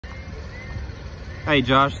Hey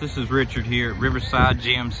Josh, this is Richard here at Riverside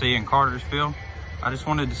GMC in Cartersville. I just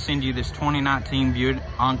wanted to send you this 2019 Buick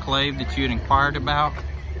Enclave that you had inquired about.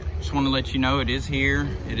 Just want to let you know it is here,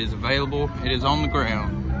 it is available, it is on the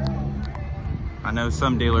ground. I know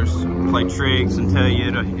some dealers play tricks and tell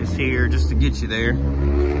you it's here just to get you there.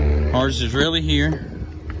 Ours is really here.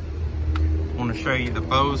 I want to show you the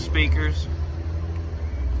Bose speakers.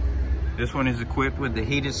 This one is equipped with the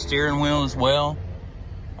heated steering wheel as well,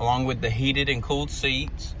 along with the heated and cooled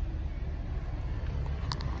seats,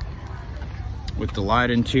 with the light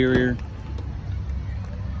interior.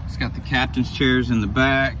 It's got the captain's chairs in the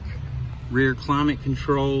back, rear climate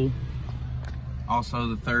control, also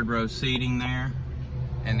the third row seating there,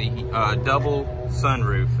 and the double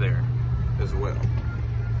sunroof there as well.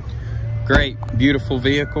 Great, beautiful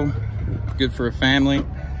vehicle, good for a family.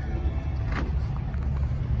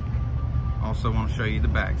 Also want to show you the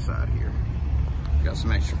back side here. Got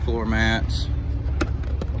some extra floor mats.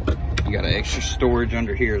 You got an extra storage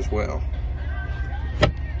under here as well.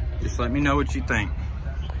 Just let me know what you think.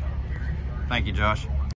 Thank you, Josh.